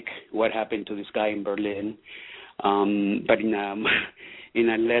mimic what happened to this guy in Berlin, but in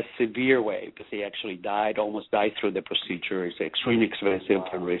a less severe way, because he actually almost died through the procedure. It's extremely expensive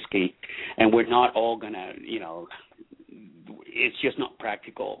and risky, and we're not all going to, it's just not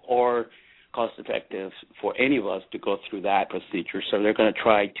practical or cost effective for any of us to go through that procedure. So they're going to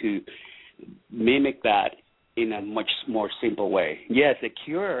try to mimic that in a much more simple way. Yes, a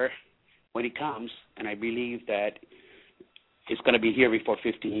cure, when it comes, and I believe that it's going to be here before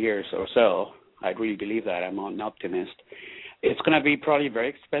 15 years or so. I really believe that. I'm an optimist. It's going to be probably a very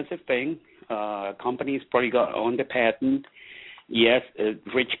expensive thing. Companies probably got on the patent. Yes,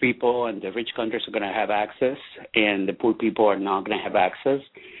 rich people and the rich countries are going to have access, and the poor people are not going to have access.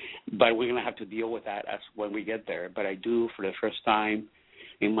 But we're going to have to deal with that as when we get there. But I do, for the first time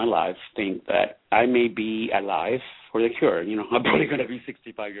in my life, think that I may be alive for the cure. I'm probably going to be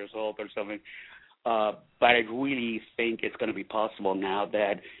 65 years old or something. But I really think it's going to be possible now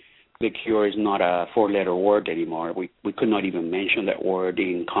that the cure is not a 4-letter word anymore. We could not even mention that word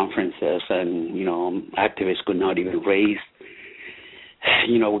in conferences, and, activists could not even raise,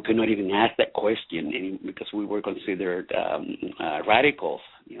 we could not even ask that question because we were considered radicals,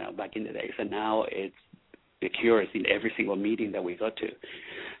 back in the days. And now the cure is in every single meeting that we go to.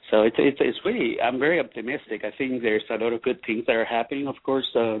 So it's really, I'm very optimistic. I think there's a lot of good things that are happening, of course,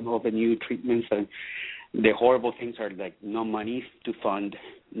 all the new treatments, and the horrible things are like no money to fund,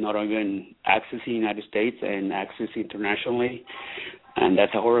 not even access in the United States and access internationally. And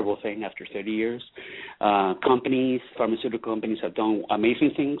that's a horrible thing after 30 years. Pharmaceutical companies have done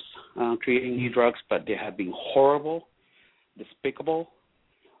amazing things creating new drugs, but they have been horrible, despicable,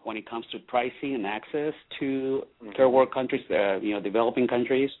 when it comes to pricing and access to third world countries, developing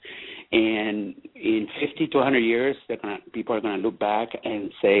countries. And in 50 to 100 years, people are going to look back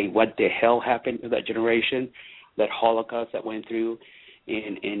and say, what the hell happened to that generation, that Holocaust that went through?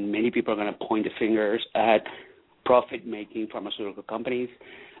 And many people are going to point the fingers at profit-making pharmaceutical companies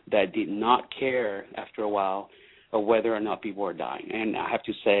that did not care after a while of whether or not people were dying. And I have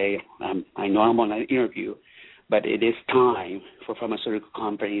to say, I know I'm on an interview, but it is time for pharmaceutical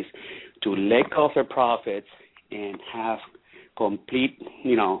companies to let go of their profits and have complete,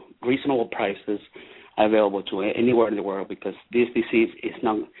 reasonable prices available to anywhere in the world, because this disease is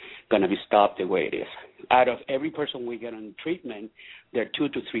not going to be stopped the way it is. Out of every person we get on treatment, there are 2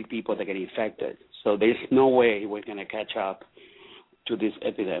 to 3 people that get infected. So there's no way we're going to catch up to this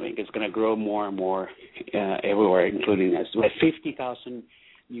epidemic. It's going to grow more and more everywhere, including us. We have 50,000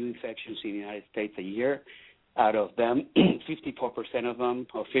 new infections in the United States a year. Out of them, 54% of them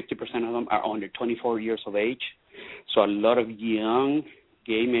or 50% of them are under 24 years of age. So a lot of young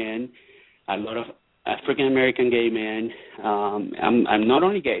gay men, a lot of African-American gay men. I'm not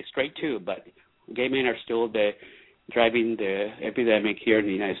only gay, straight too, but gay men are still driving the epidemic here in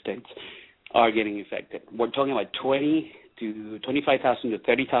the United States, are getting infected. We're talking about 20 to 25,000 to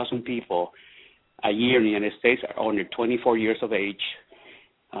 30,000 people a year in the United States are under 24 years of age.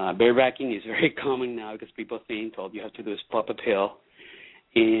 Barebacking is very common now because people think all you have to do is pop a pill,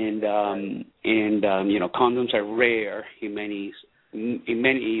 and condoms are rare in many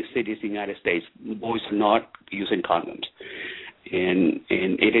cities in the United States. Boys are not using condoms, and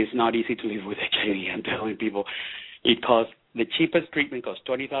it is not easy to live with HIV. I'm telling people, it costs, the cheapest treatment costs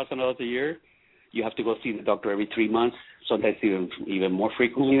 $20,000 a year. You have to go see the doctor every 3 months, sometimes even more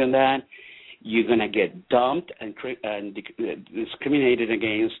frequently than that. You're going to get dumped and discriminated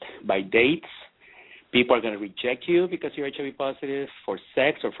against by dates. People are going to reject you because you're HIV positive for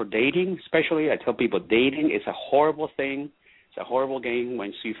sex or for dating, especially. I tell people dating is a horrible thing. It's a horrible game.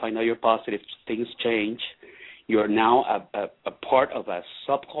 Once you find out you're positive, things change. You're now a part of a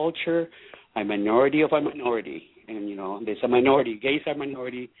subculture, a minority of a minority. And, there's a minority. Gays are a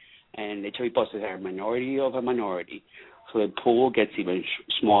minority, and HIV positives are a minority of a minority. So the pool gets even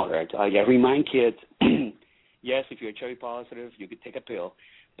smaller. I remind kids, yes, if you're HIV positive, you could take a pill.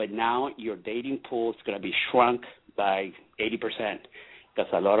 But now your dating pool is going to be shrunk by 80%, because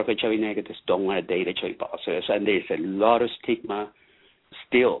a lot of HIV negatives don't want to date HIV positives. And there's a lot of stigma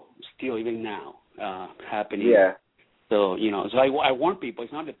still even now happening. Yeah. So, so I warn people,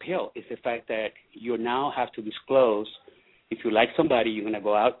 it's not the pill. It's the fact that you now have to disclose. If you like somebody, you're going to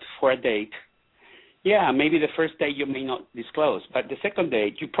go out for a date. Yeah, maybe the first date you may not disclose, but the second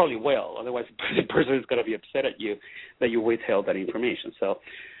date you probably will. Otherwise, the person is going to be upset at you that you withheld that information. So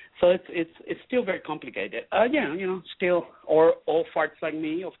it's still very complicated. Still, or all farts like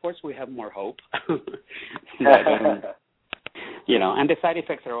me. Of course, we have more hope. But, and the side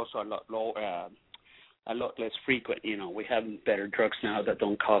effects are also a lot lower. A lot less frequent. We have better drugs now that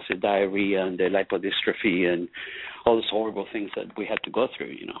don't cause the diarrhea and the lipodystrophy and all those horrible things that we had to go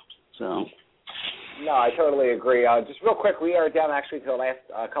through. So. No, I totally agree. Just real quick, we are down actually to the last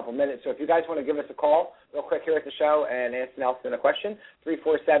couple minutes. So if you guys want to give us a call real quick here at the show and ask Nelson a question,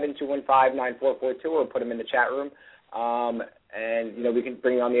 347-215-9442, or put them in the chat room. And, we can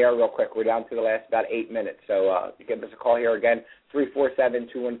bring you on the air real quick. We're down to the last about 8 minutes. So give us a call here again,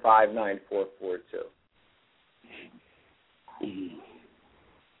 347-215-9442.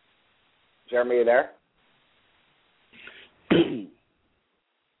 Jeremy, you there? I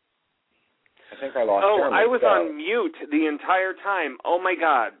think I lost Jeremy. I was on mute the entire time. Oh, my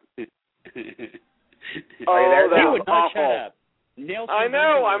God. Are you there? That was not awful. shut up. Nelson, I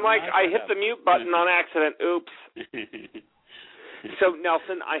know. I'm like, I hit the mute button on accident. Oops. So,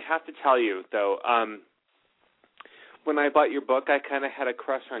 Nelson, I have to tell you, though, when I bought your book, I kind of had a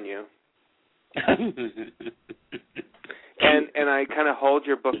crush on you. And I kind of hold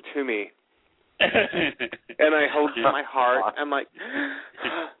your book to me. And I hold it in my heart. I'm like,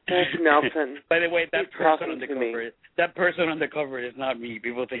 thanks, Nelson. By the way, that person on the cover is not me.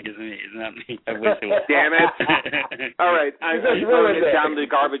 People think it's me. It's not me. I wish it was. Damn it. All right. I'm throwing it down the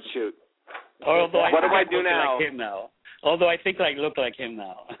garbage chute. What do I do now? Like him now? Although I think I look like him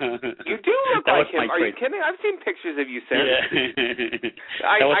now. You do look like him. Are you kidding? I've seen pictures of you since. Yeah.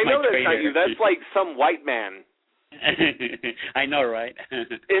 I know that's not you. That's like some white man. I know, right?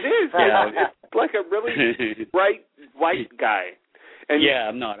 It is. Yeah. It's like a really bright white guy. And yeah,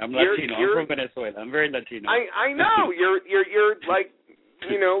 I'm not. I'm Latino. I'm from Venezuela. I'm very Latino. I know. You're like,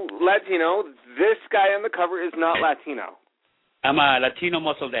 Latino. This guy on the cover is not Latino. I'm a Latino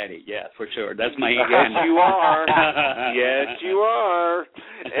muscle daddy, yeah, for sure. That's my Yes, you are. Yes, you are.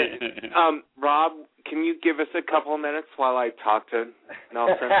 And, Rob, can you give us a couple of minutes while I talk to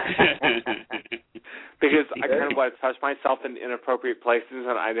Nelson? Because I kind of want to touch myself in inappropriate places,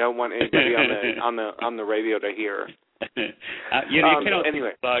 and I don't want anybody on the radio to hear. You cannot see me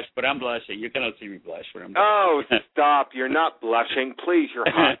anyway. blush, but I'm blushing. You cannot see me blush, but I'm Oh, blushing. stop. You're not blushing. Please, you're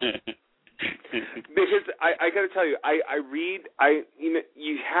hot. Because I got to tell you,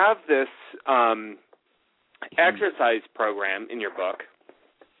 you have this exercise program in your book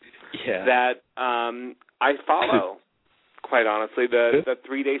that I follow, quite honestly, the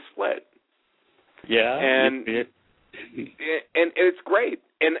 3-day split. Yeah. And it's great.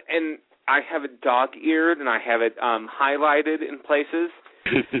 And I have it dog-eared, and I have it highlighted in places.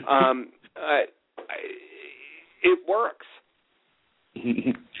 It works.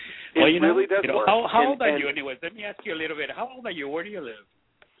 Well, it really does work. How old are you anyways? Let me ask you a little bit. How old are you? Where do you live?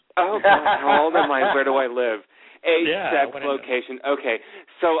 Oh, God, how old am I? Where do I live? Age, sex, location. Okay,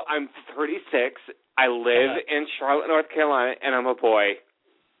 so I'm 36. I live in Charlotte, North Carolina, and I'm a boy.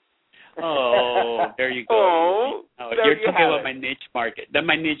 Oh, there you go. You're talking about my niche market. That's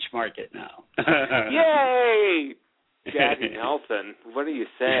my niche market now. Yay! Daddy Nelson, what do you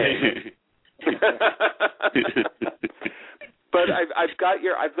say? But I've got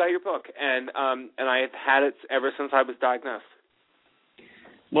your book, and I have had it ever since I was diagnosed.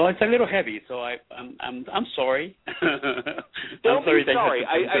 Well, it's a little heavy, so I'm sorry. Don't sorry be sorry.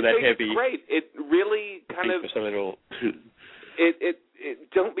 I that think heavy. It's great. It really kind of it's a little.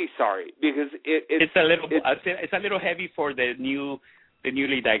 Don't be sorry because it's a little. It's a little heavy for the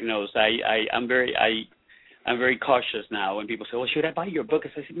newly diagnosed. I'm very cautious now when people say, "Well, should I buy your book?" I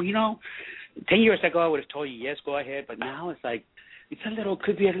say, well, 10 years ago I would have told you yes, go ahead, but now it's like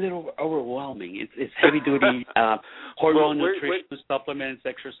could be a little overwhelming. It's heavy duty hormone nutrition supplements,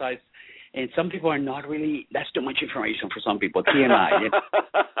 exercise, and some people are not really. That's too much information for some people. TMI.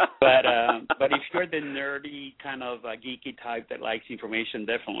 But if you're the nerdy kind of geeky type that likes information,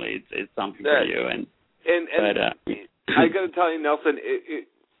 definitely it's something for you. And I got to tell you, Nelson,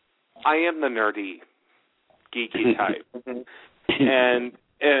 I am the nerdy geeky type,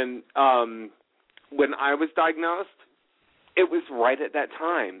 and when I was diagnosed, it was right at that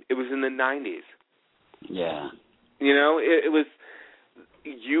time. It was in the 90s. Yeah. It was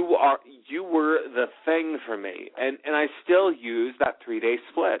you were the thing for me, and I still use that 3-day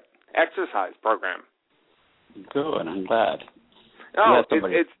split exercise program. Good. I'm glad. Oh,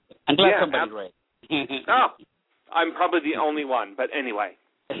 I'm glad somebody read. Oh, I'm probably the only one, but anyway.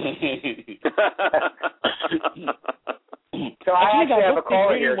 So I actually have a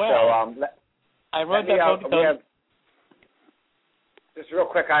caller here. Well. So I wrote that book. Just real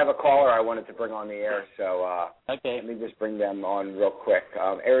quick, I have a caller I wanted to bring on the air. So okay. Let me just bring them on real quick.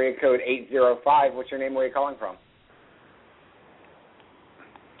 Area code 805. What's your name? Where are you calling from?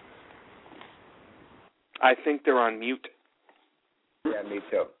 I think they're on mute. Yeah, me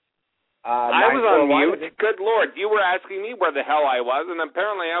too. I was on mute. Good Lord, you were asking me where the hell I was, and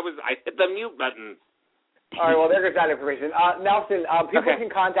apparently I hit the mute button. All right, well, there goes that information. Nelson, people can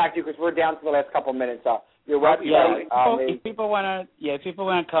contact you because we're down to the last couple minutes. Your website. If people want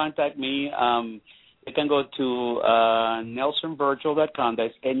to contact me, they can go to nelsonvergel.com.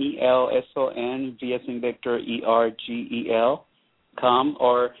 That's NELSON V as in Victor ERGEL.com,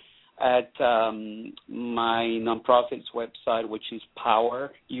 or at my nonprofit's website, which is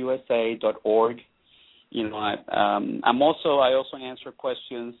powerusa.org. I also answer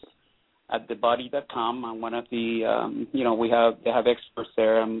questions at thebody.com. I'm one of the they have experts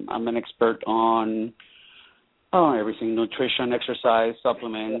there. I'm an expert on everything: nutrition, exercise,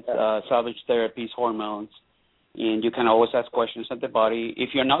 supplements, salvage therapies, hormones. And you can always ask questions at the Body.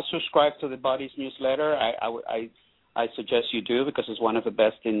 If you're not subscribed to the Body's newsletter, I suggest you do, because it's one of the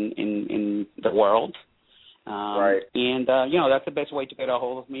best in the world. Right. And, that's the best way to get a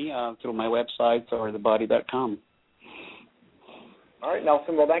hold of me, through my website or thebody.com. All right,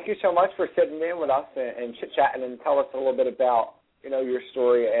 Nelson. Well, thank you so much for sitting in with us and chit-chatting and tell us a little bit about, your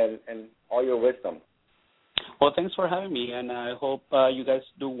story and all your wisdom. Well, thanks for having me, and I hope you guys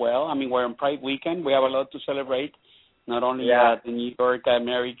do well. I mean, we're on Pride Weekend. We have a lot to celebrate, not only the New York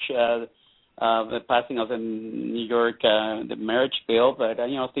marriage, the passing of the New York the marriage bill, but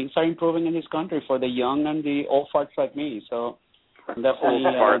things are improving in this country for the young and the old farts like me. So definitely,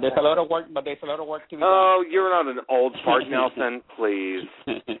 there's a lot of work, but there's a lot of work to be done. Oh, you're not an old fart, Nelson. Please.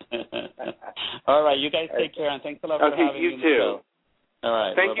 All right, you guys take care, and thanks a lot for having me. You too. All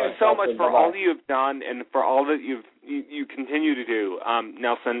right. Thank you so much for all that you've done and for all that you continue to do,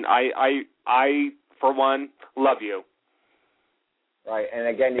 Nelson. I for one love you. Right, and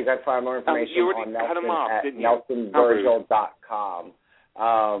again, you can find more information on Nelson at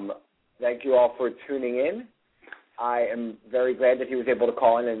nelsonvergel.com. Thank you all for tuning in. I am very glad that he was able to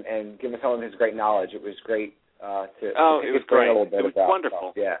call in and give us some of his great knowledge. It was great to it was great. A little bit it was about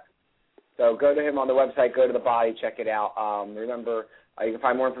wonderful. Stuff. Yeah. So go to him on the website, go to the body, check it out. Remember, you can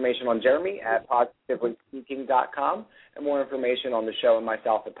find more information on Jeremy at positively.speaking.com and more information on the show and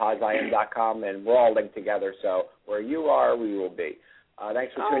myself at posim.com, and we're all linked together. So where you are, we will be.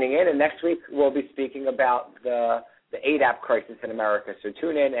 Thanks for tuning in, and next week we'll be speaking about the ADAP crisis in America. So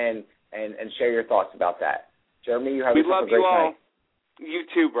tune in and share your thoughts about that. Jeremy, you have a great night. You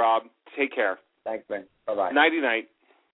too, Rob. Take care. Thanks, man. Bye-bye. Nighty-night.